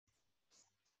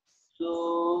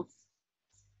So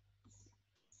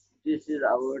this is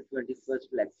our 21st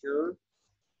lecture.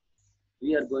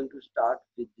 We are going to start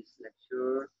with this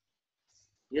lecture.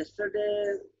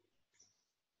 Yesterday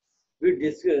we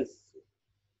discussed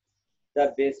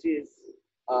the basis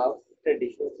of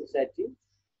traditional society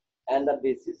and the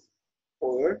basis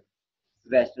for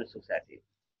Western society.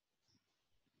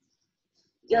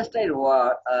 Just I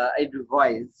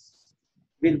revise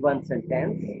with one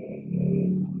sentence.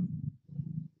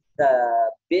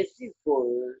 The basis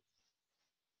for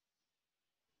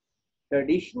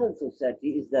traditional society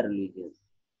is the religion.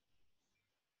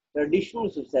 Traditional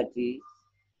society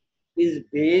is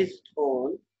based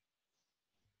on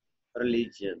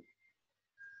religion.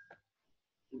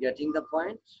 Getting the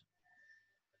point?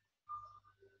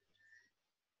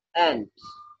 And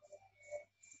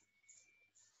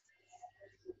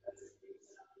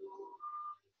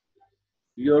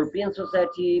European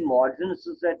society, modern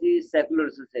society, secular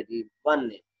society, one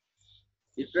name.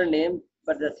 Different name,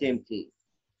 but the same thing.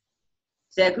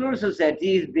 Secular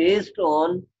society is based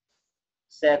on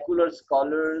secular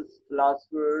scholars,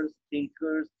 philosophers,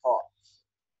 thinkers, thoughts.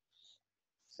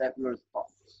 Secular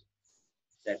thoughts.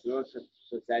 Secular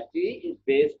society is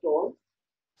based on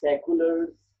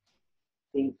secular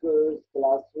thinkers,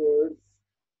 philosophers,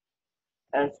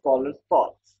 and scholars'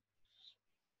 thoughts.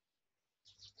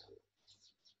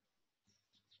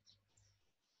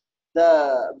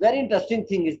 The very interesting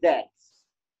thing is that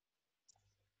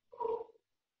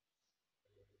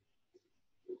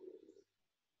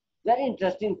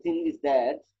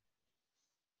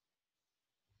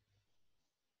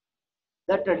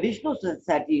the traditional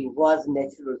society was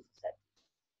natural society.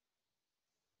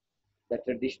 The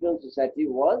traditional society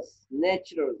was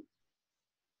natural,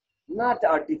 not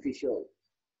artificial.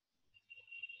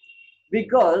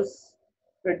 Because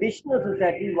traditional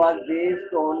society was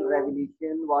based on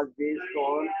revolution, was based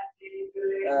on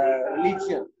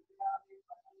religion.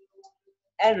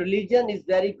 And religion is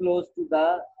very close to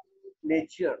the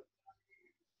nature.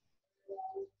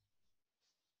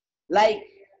 Like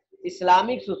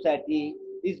Islamic society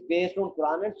is based on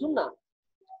Quran and Sunnah.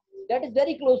 That is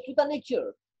very close to the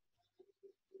nature.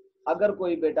 अगर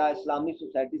कोई बेटा Islamic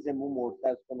society से मुंह मोड़ता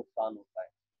है उसको नुकसान होता है.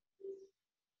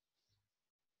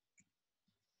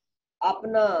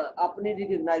 अपनी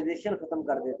रिकग्नाइजेशन खत्म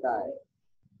कर देता है.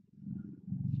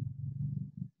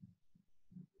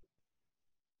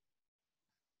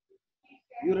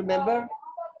 You remember?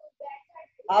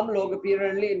 हम लोग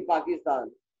apparently in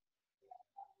Pakistan,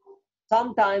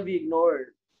 sometimes we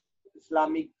ignored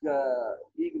Islamic,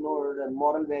 we ignored the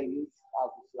moral values of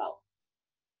Islam.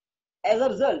 As a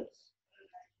result,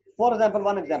 for example,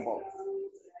 one example,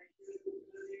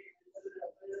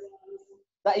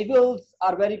 the evils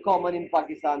are very common in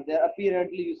Pakistan. There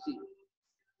apparently you see.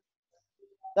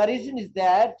 The reason is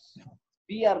that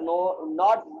we are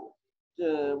not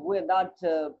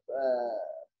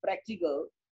practical.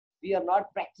 We are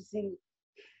not practicing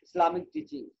Islamic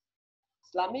teachings.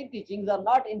 Islamic teachings are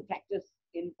not in practice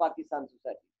in Pakistan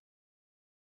society.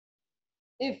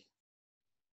 If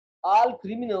all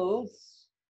criminals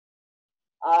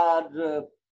are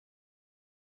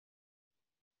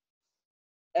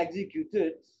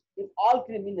executed, if all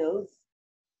criminals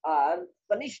are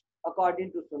punished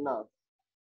according to Sunnah,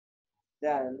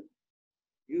 then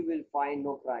you will find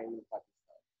no crime in Pakistan.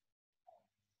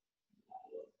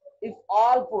 If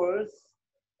all poor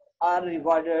are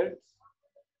rewarded,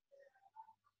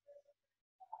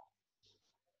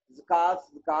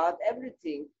 zakat,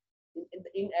 everything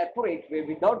in accurate way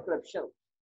without corruption,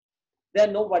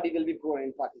 then nobody will be poor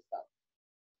in Pakistan.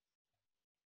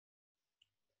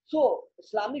 So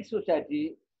Islamic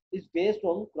society is based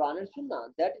on Quran and Sunnah.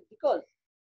 That is because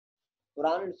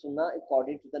Quran and Sunnah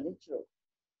according to the nature.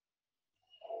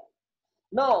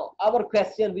 Now our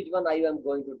question, which one I am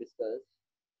going to discuss,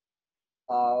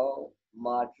 how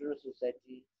modern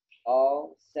society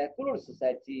or secular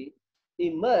society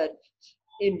emerged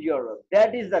in Europe.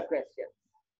 That is the question.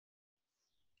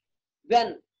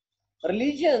 When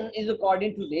religion is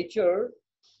according to nature,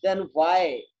 then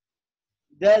why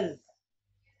does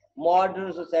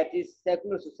modern society,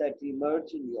 secular society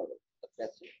emerge in Europe? The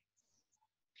question.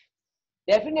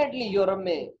 Definitely Europe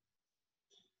में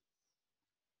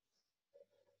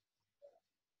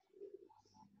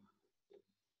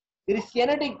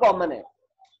Christianity common है,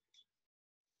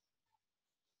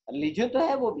 religion तो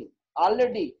है वो भी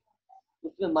already,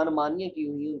 उसमें मनमानियां की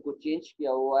हुई, उनको चेंज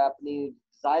किया हुआ है, अपनी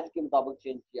जायद के मुताबिक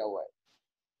चेंज किया हुआ है.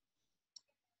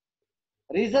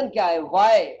 रीजन क्या है?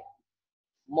 Why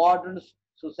modern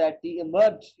society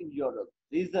emerge in Europe?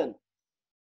 Reason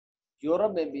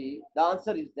Europe में भी, the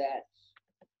answer is that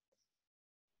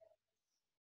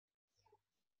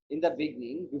in the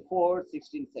beginning, before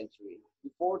 16th century,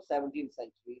 before 17th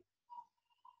century,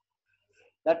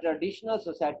 the traditional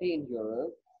society in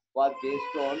Europe was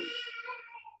based on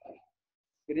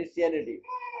Christianity.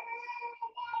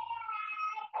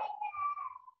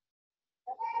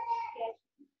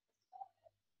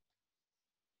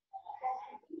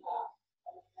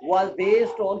 Was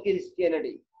based on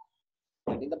Christianity.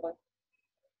 Getting the point?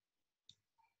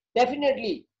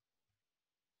 Definitely,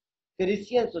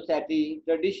 Christian society,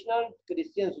 traditional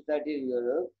Christian society in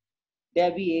Europe,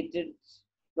 deviated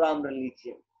from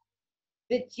religion.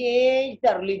 They changed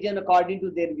the religion according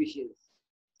to their wishes.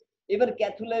 Even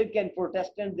Catholic and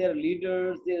Protestant, their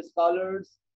leaders, their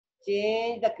scholars,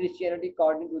 changed the Christianity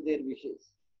according to their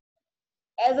wishes.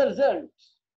 As a result,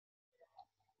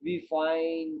 we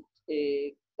find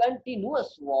a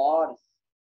continuous wars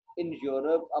in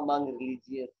Europe among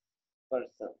religious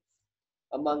persons,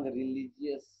 among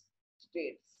religious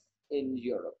states in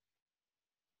Europe.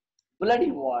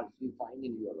 Bloody wars we find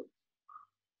in Europe.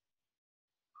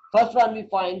 First one, we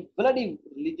find bloody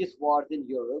religious wars in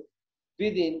Europe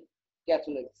within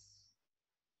Catholics.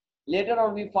 Later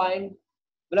on, we find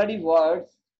bloody wars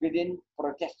within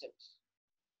Protestants.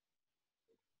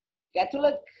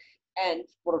 Catholic and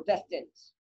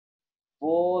Protestants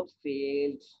both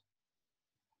failed.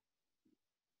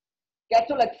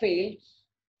 Catholic failed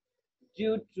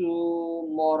due to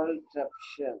moral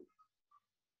corruption.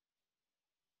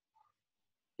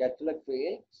 Catholic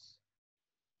failed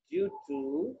due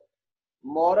to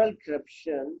moral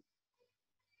corruption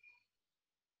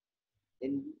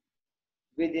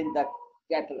within the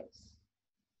Catholics.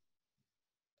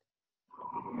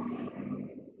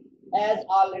 As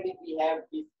already we have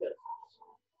discussed,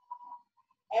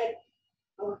 and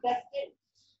Protestants,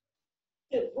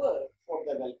 they work for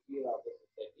the welfare of the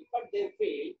society, but they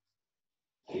fail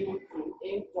due to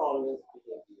intolerant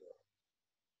behavior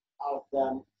of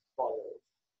the scholars.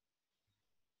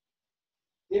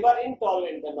 They were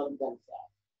intolerant among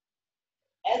themselves.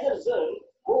 As a result,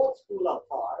 both school of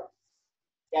thought,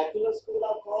 Catholic school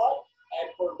of thought and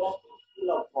Protestant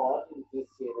school of thought in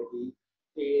Christianity,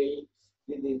 failed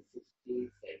within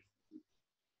 16th century.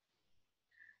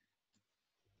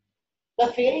 The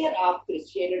failure of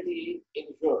Christianity in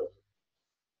Europe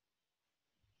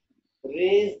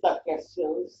raised the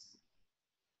questions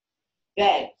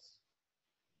that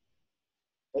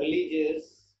religion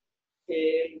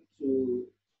failed to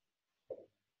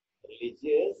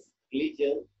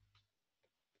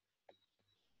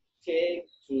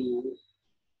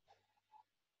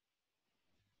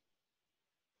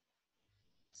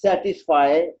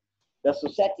satisfy the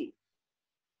society.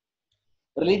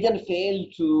 Religion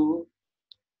failed to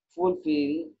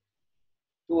fulfill,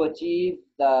 to achieve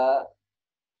the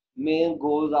main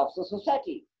goals of the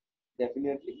society.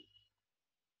 Definitely.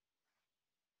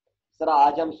 Sir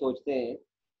आज हम सोचते हैं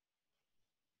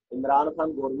Imran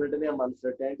Khan government में हम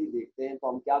uncertainty देखते हैं तो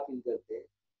हम क्या फील करते हैं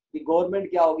कि गवर्नमेंट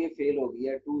क्या होगी, फेल हो गई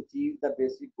है to achieve the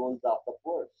basic goals of the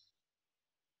pores.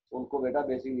 उनको बेटा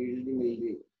बेसिक नीड्स नहीं मिल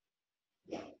रही.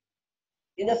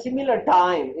 In a similar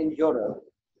time in Europe,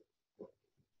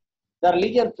 the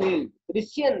religion failed.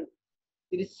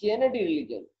 Christianity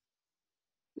religion,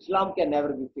 Islam can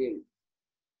never be failed.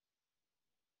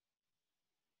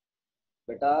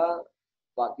 बेटा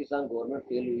पाकिस्तान गवर्नमेंट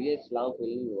फेल हुई है, इस्लाम फेल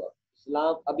नहीं हुआ.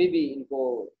 इस्लाम अभी भी इनको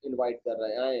इनवाइट कर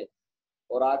रहे हैं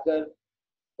और आकर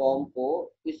कौम को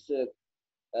इस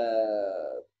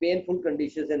पेनफुल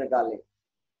कंडीशन से निकालें.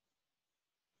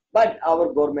 But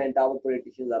our government, our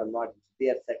politicians are not, they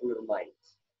are secular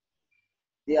minds.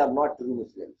 They are not true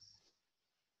Muslims.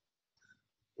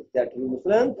 If they are true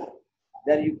Muslims,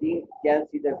 then you can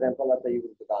see the example of the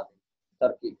Yugoslav in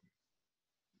Turkey.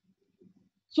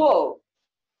 So,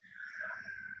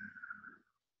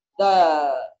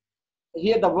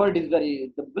 here the word is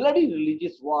the bloody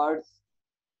religious wars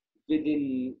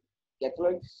within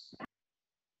Catholics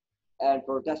and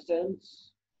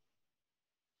Protestants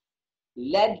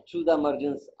led to the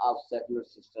emergence of secular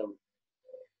system.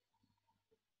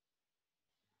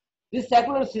 This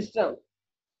secular system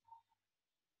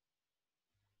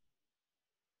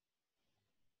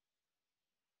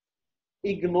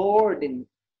ignored in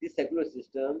this secular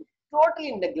system,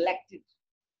 totally neglected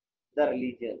the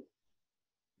religion.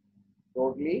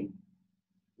 Totally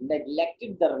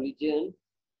neglected the religion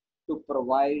to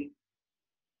provide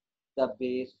the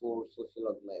base for social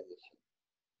organization.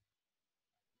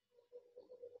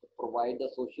 To provide the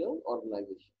social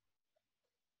organization.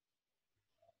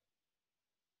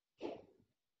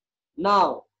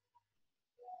 Now,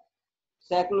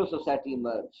 secular society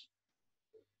emerged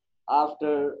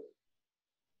after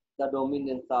the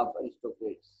dominance of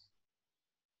aristocrats.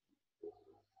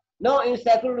 Now, in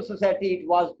secular society, it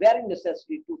was very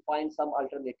necessary to find some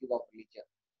alternative of religion.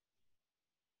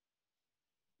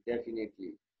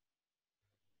 Definitely.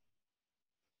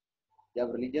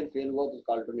 जब religion fail हुआ तो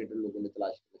उसका alternative लोगों ने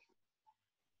तलाश किया.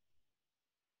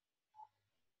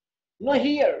 Now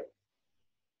here,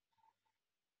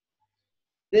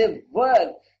 they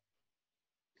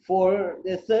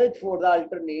search for the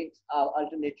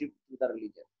alternative to the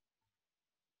religion,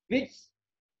 which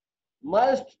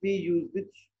must be used,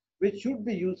 which should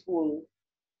be useful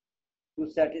to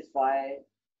satisfy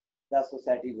the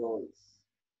society goals.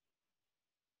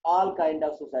 All kind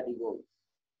of society goals.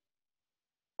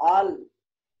 All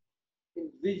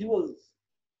individuals'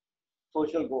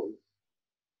 social goals.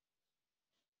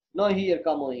 Now here,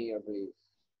 come on here, please.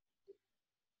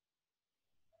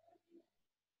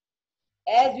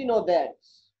 As we know that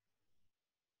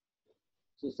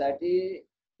society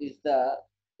is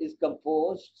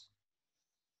composed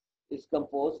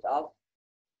of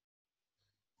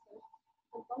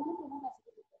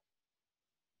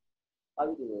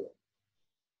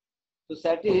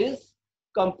society is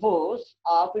composed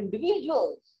of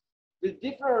individuals with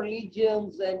different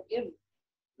religions and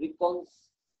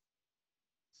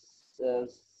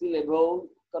irreconcilable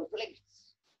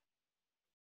conflicts.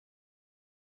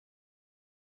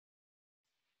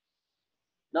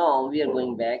 Now we are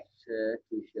going back to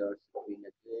share screen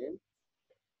again.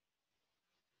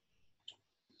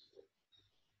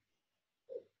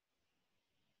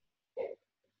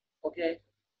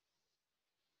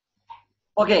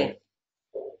 Okay.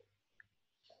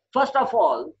 First of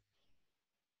all,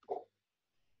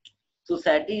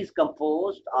 society is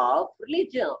composed of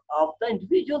religion, of the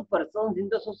individual persons in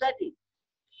the society.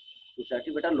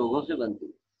 Society beta logon se banti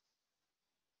hai.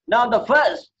 Now the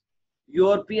first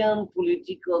European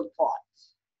political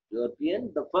thoughts.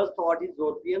 The first thought is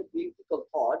European political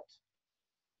thought.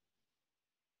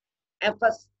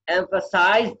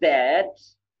 Emphasize that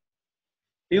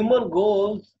human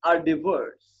goals are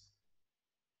diverse.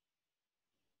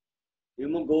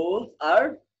 Human goals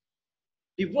are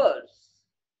diverse.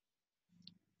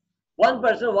 One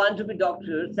person wants to be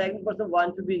doctor, second person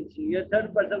wants to be engineer,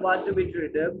 third person wants to be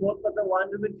trader, fourth person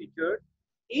wants to be teacher.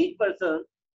 Each person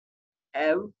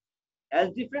has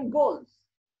different goals.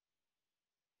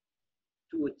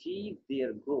 To achieve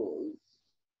their goals,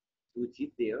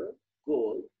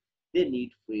 they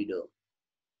need freedom.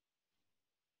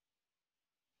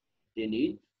 They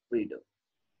need freedom.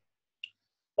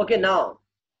 Okay, now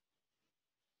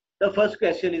the first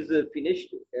question is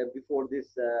finished before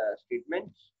this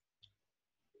statement.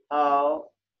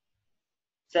 How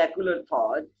secular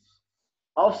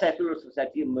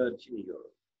society emerged in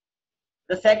Europe.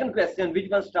 The second question, which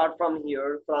one start from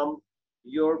here, from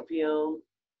European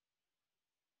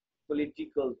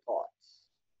political thoughts.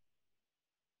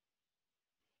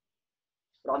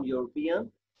 From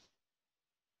European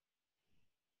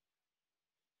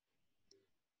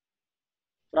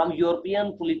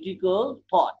political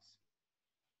thoughts.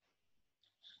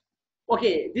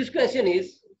 Okay, this question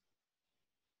is,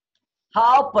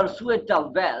 how pursuit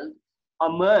of wealth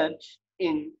emerged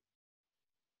in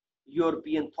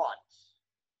European thoughts?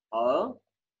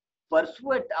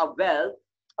 Pursuit of wealth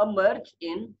emerged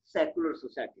in secular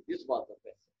society. This was the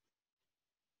question.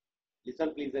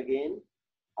 Listen please again.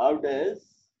 How does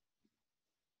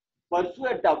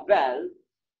pursuit of wealth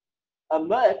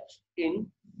emerge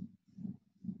in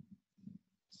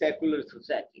secular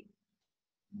society?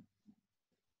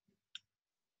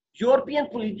 European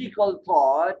political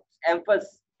thought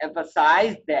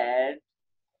emphasize that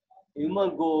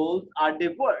human goals are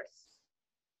diverse.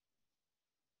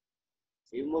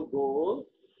 Human goals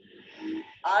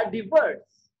are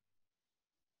diverse.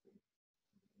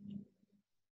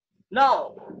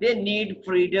 Now, they need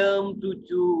freedom to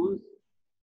choose,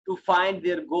 to find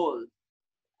their goals,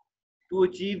 to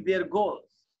achieve their goals.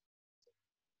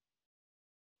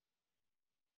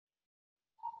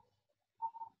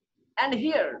 And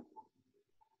here,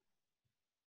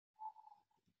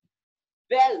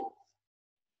 wealth,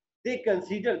 they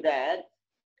consider that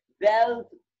wealth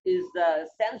is the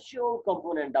essential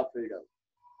component of freedom.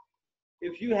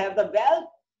 If you have the wealth,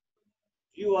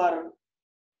 you are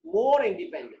more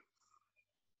independent.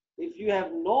 If you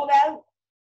have no wealth,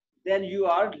 then you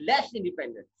are less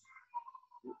independent.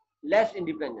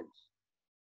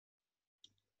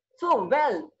 So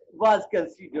wealth was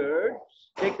considered,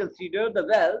 they consider the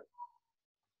wealth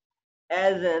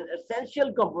as an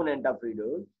essential component of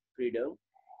freedom.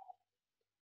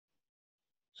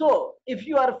 So if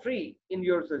you are free in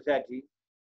your society,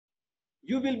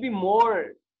 you will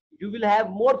have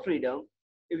more freedom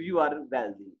if you are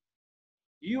wealthy.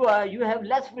 You have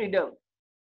less freedom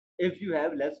if you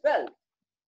have less wealth.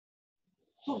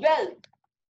 So wealth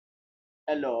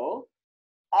allow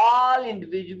all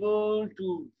individuals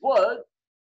to work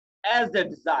as they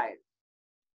desire.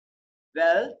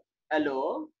 Wealth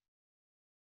allow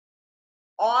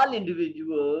all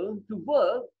individuals to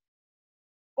work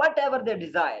whatever they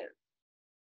desire.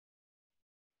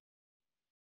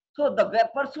 So the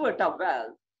pursuit of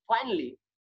wealth, finally,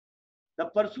 the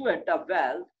pursuit of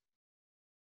wealth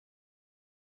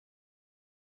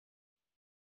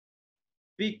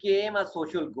became a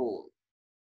social goal.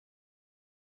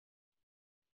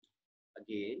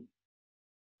 Again,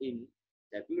 in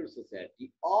secular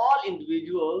society, all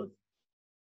individuals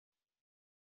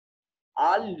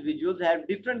have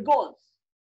different goals.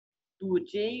 To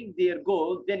achieve their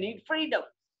goals, they need freedom.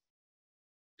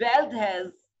 Wealth has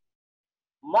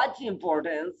much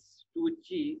importance to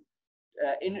achieve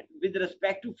with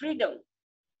respect to freedom.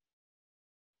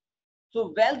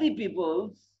 So wealth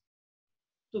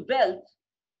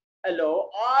allow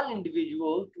all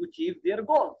individuals to achieve their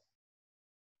goals.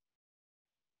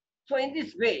 So in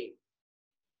this way,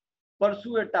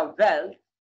 pursuit of wealth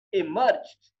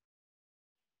emerged.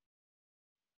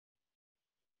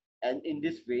 And in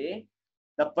this way,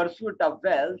 the pursuit of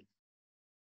wealth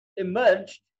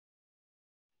emerged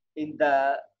in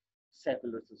the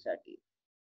secular society.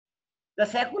 The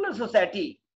secular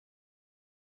society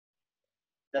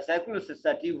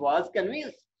was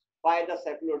convinced by the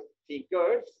secular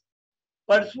thinkers,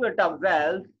 pursuit of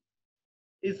wealth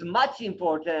is much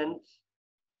important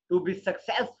to be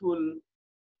successful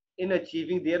in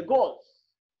achieving their goals.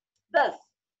 Thus,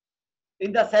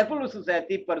 in the secular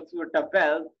society, pursuit of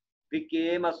wealth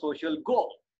became a social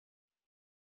goal.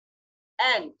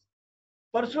 And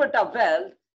pursuit of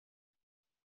wealth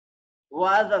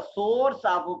was a source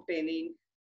of obtaining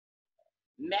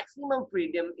maximum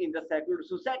freedom in the secular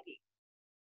society.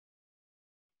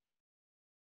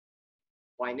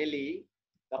 Finally,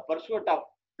 the pursuit of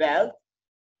wealth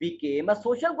became a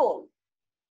social goal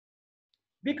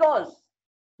because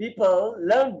people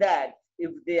learned that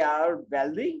if they are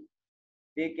wealthy,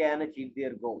 they can achieve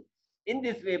their goals. In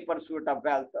this way, pursuit of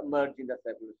wealth emerged in the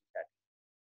secular society.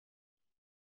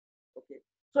 Okay.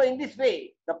 So in this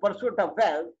way, the pursuit of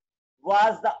wealth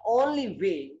was the only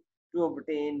way to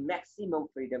obtain maximum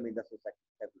freedom in the society.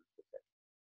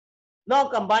 Now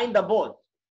combine the both.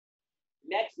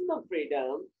 Maximum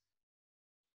freedom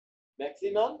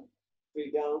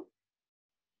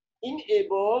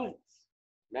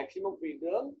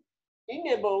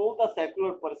enables the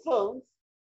secular persons,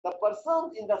 the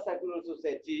persons in the secular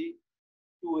society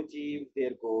to achieve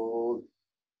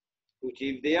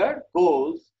their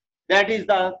goals. That is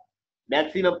the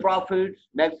maximum profits,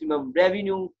 maximum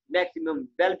revenue, maximum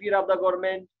welfare of the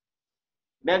government,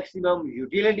 maximum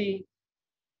utility.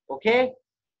 Okay.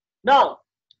 Now,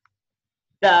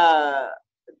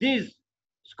 these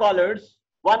scholars,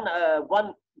 one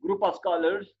group of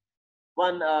scholars,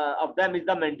 one of them is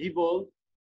the medieval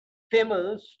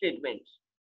famous statement.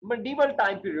 Medieval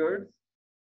time periods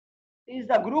is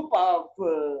a group of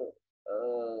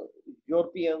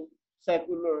European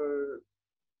secular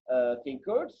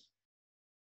thinkers.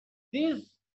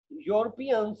 These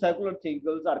European secular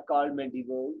thinkers are called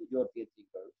medieval European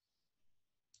thinkers.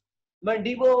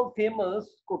 Medieval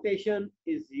famous quotation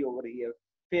is over here.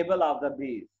 Fable of the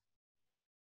beast.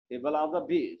 Fable of the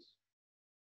beast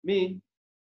means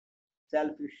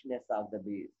selfishness of the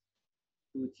beast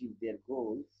to achieve their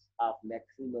goals of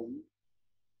maximum,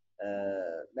 I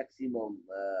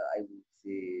would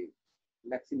say,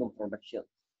 maximum production.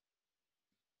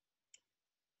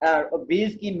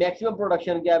 बीज की maximum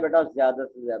production क्या है बेटा? ज्यादा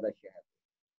से ज्यादा शहद.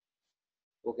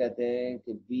 वो कहते हैं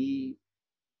कि बी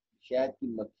शहद की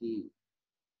मक्खी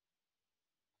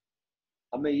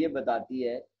हमें ये बताती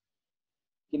है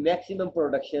कि मैक्सिमम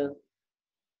प्रोडक्शन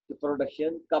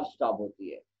कब स्टॉप होती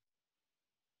है.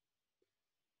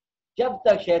 जब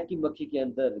तक शहद की मक्खी के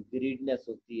अंदर ग्रीडीनेस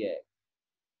होती है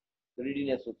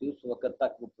उस वक्त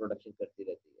तक वो प्रोडक्शन करती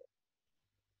रहती है.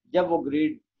 जब वो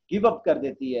ग्रीड गिव अप कर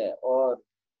देती है और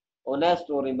ऑनेस्ट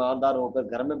और ईमानदार होकर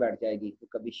घर में बैठ जाएगी तो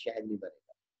कभी शहद नहीं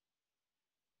बनेगा.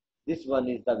 This one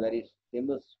is the very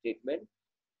famous statement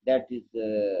that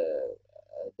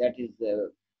is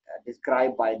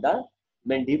described by the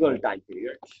medieval time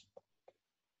period.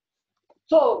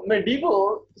 So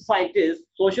medieval scientists,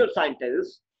 social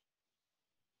scientists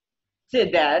say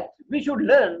that we should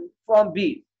learn from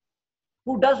bees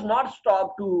who does not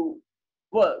stop to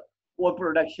work or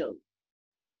production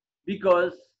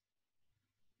because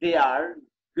they are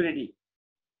greedy.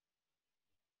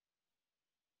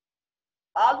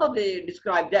 Although they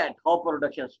describe that how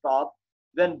production stops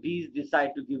when bees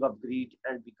decide to give up greed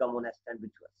and become honest and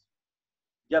virtuous.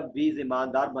 जब भी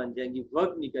ईमानदार बन जाएंगी,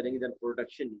 work नहीं करेंगी, then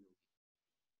production नहीं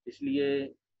होगी। इसलिए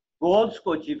गोल्स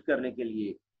को अचीव करने के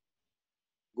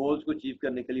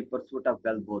लिए परसूट ऑफ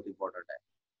वेल्थ बहुत इंपॉर्टेंट है।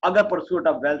 अगर परसूट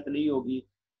ऑफ वेल्थ नहीं होगी,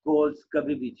 गोल्स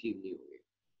कभी भी अचीव नहीं होंगे।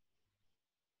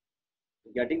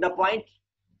 Getting the point?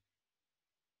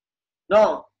 No,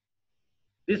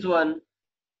 this one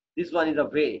is a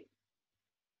way.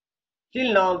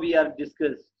 Till now we have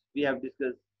discussed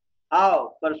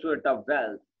how pursuit of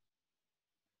wealth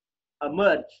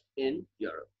emerged in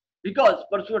Europe, because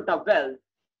pursuit of wealth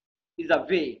is a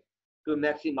way to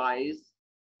maximize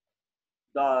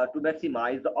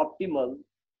the optimal,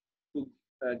 to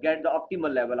get the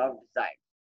optimal level of desire.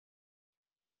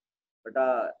 But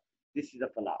this is a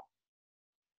flaw.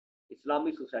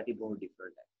 Islamic society बहुत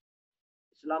different है.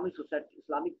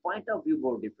 Islamic point of view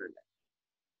बहुत different है.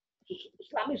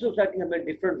 Islamic society हमें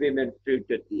different way में treat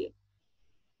करती है।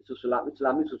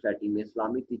 Islamic society में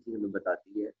Islamic teaching हमें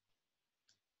बताती है,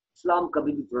 इस्लाम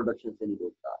कभी भी प्रोडक्शन से नहीं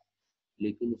रोकता,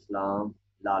 लेकिन इस्लाम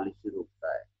लालच से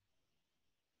रोकता है,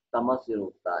 तमा से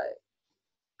रोकता है,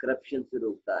 करप्शन से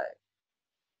रोकता है।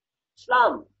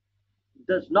 इस्लाम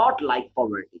does not like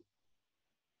poverty,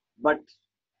 but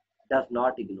does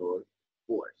not ignore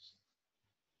poor.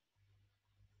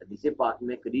 हदीस पाक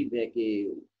में करीब है कि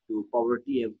जो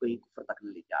पॉवर्टी है कहीं कुफर तक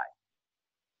न ले जाए,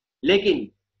 लेकिन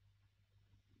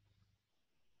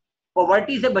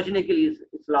पॉवर्टी से बचने के लिए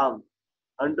इस्लाम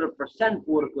 100%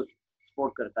 पुअर को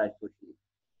सपोर्ट करता है। सोचिए,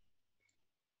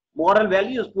 मॉरल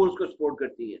वैल्यूज पुअर को सपोर्ट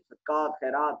करती है, ज़कात,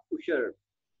 खैरात, उशर,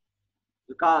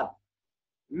 ज़कात,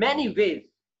 many ways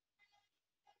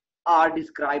are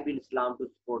described in Islam to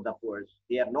support the poor.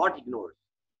 They are not ignored.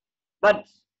 But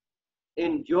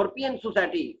in European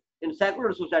society, in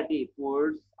secular society,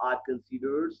 poor are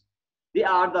considered, they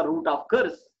are the root of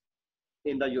curse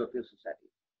in the European society.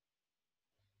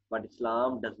 But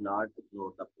Islam does not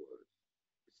ignore the poor.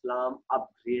 Islam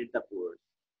upgrades the poor,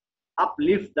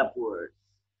 uplifts the poor.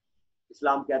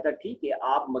 इस्लाम कहता है ठीक है,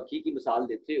 आप मक्खी की मिसाल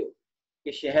देते हो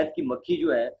कि शहद की मक्खी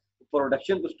जो है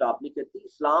प्रोडक्शन को स्टॉप नहीं करती,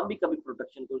 इस्लाम भी कभी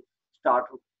प्रोडक्शन को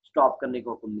स्टॉप करने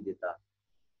का हुक्म नहीं देता।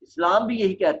 इस्लाम भी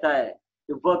यही कहता है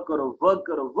कि वर्क करो, वर्क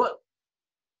करो, वर्क।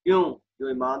 क्यों? जो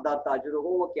ईमानदार ताजिर होगा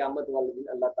वो क़यामत वाले दिन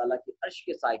अल्लाह ताला के अर्श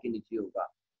के साए के नीचे होगा।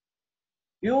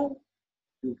 क्यों?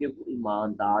 क्योंकि वो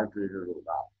ईमानदार ट्रेडर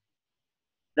होगा।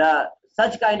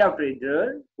 Such kind of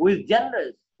trader who is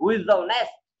generous, who is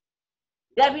honest,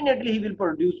 definitely he will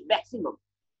produce maximum,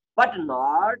 but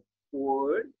not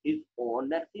for his own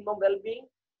maximum well-being,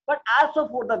 but also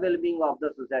for the well-being of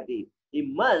the society. He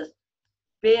must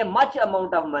pay much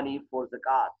amount of money for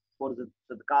zakat, for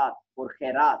sadaqat, for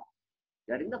khairat.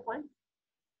 Getting the point?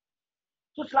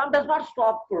 So Islam does not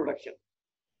stop production,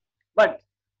 but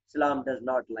Islam does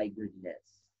not like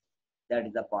greediness. That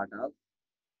is a part of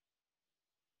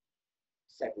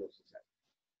secular society.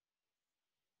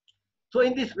 So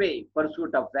in this way,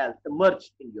 pursuit of wealth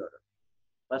emerged in Europe.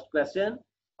 First question,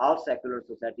 how secular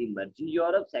society emerged in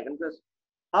Europe? Second question,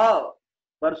 how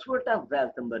pursuit of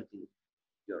wealth emerged in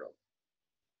Europe.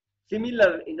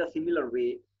 In a similar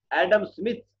way, Adam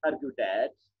Smith argued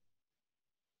that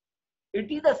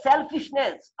it is the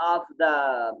selfishness of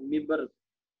the members,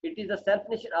 it is the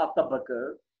selfishness of the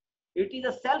worker, it is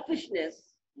the selfish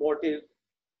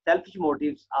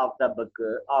motives of the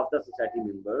worker, of the society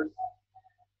members,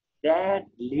 that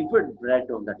delivered bread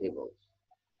on the tables.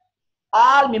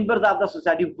 All members of the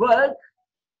society work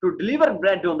to deliver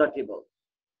bread on the table.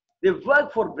 They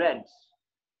work for bread.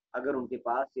 अगर उनके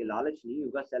पास ये लालच नहीं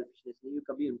होगा, selfishness नहीं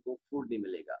होगा, कभी उनको फूड नहीं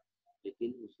मिलेगा।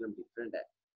 लेकिन मुस्लिम डिफरेंट है।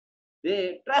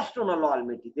 They trust on Allah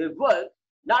Almighty. They work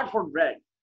not for bread.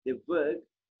 They work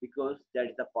because that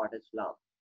is the part of Islam.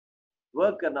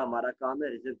 Work करना हमारा काम है,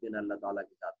 रिज़्क़ देना अल्लाह ताला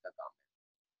की ज़ात का काम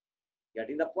है।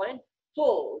 Getting the point?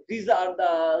 So these are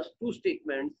the two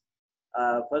statements.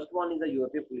 First one is the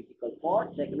European political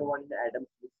thought. Second one is the Adam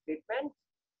Smith statement,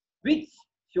 which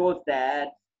shows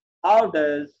that how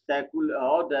does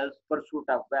pursuit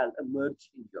of wealth emerge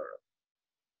in Europe.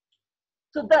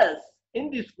 So thus, in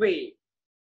this way,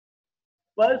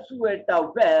 pursuit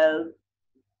of wealth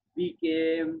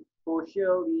became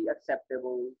socially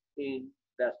acceptable in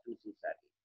Western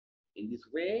society. In this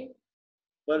way,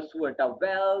 pursuit of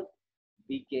wealth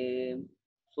became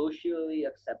socially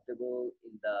acceptable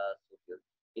in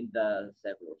the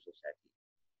secular society.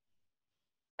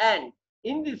 And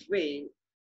in this way,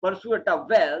 pursuit of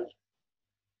wealth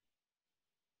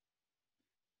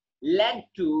led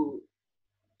to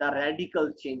the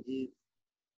radical changes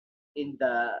in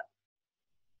the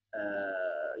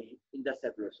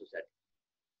secular society.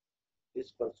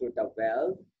 This pursuit of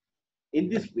wealth, in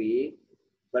this way,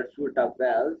 pursuit of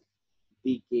wealth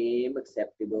became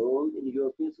acceptable in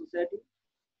European society,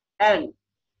 and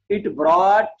it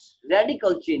brought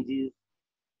radical changes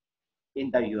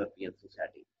in the European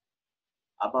society.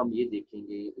 अब हम ये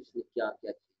देखेंगे उसने क्या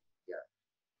क्या किया,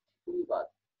 कोई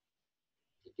बात,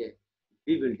 ठीक है?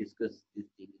 We will discuss this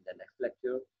thing in the next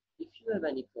lecture. If you have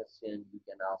any question, you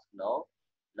can ask now.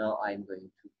 Now I am going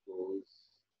to close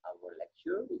our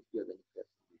lecture. If you have any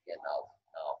question, you can ask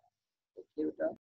now. Okay, beta?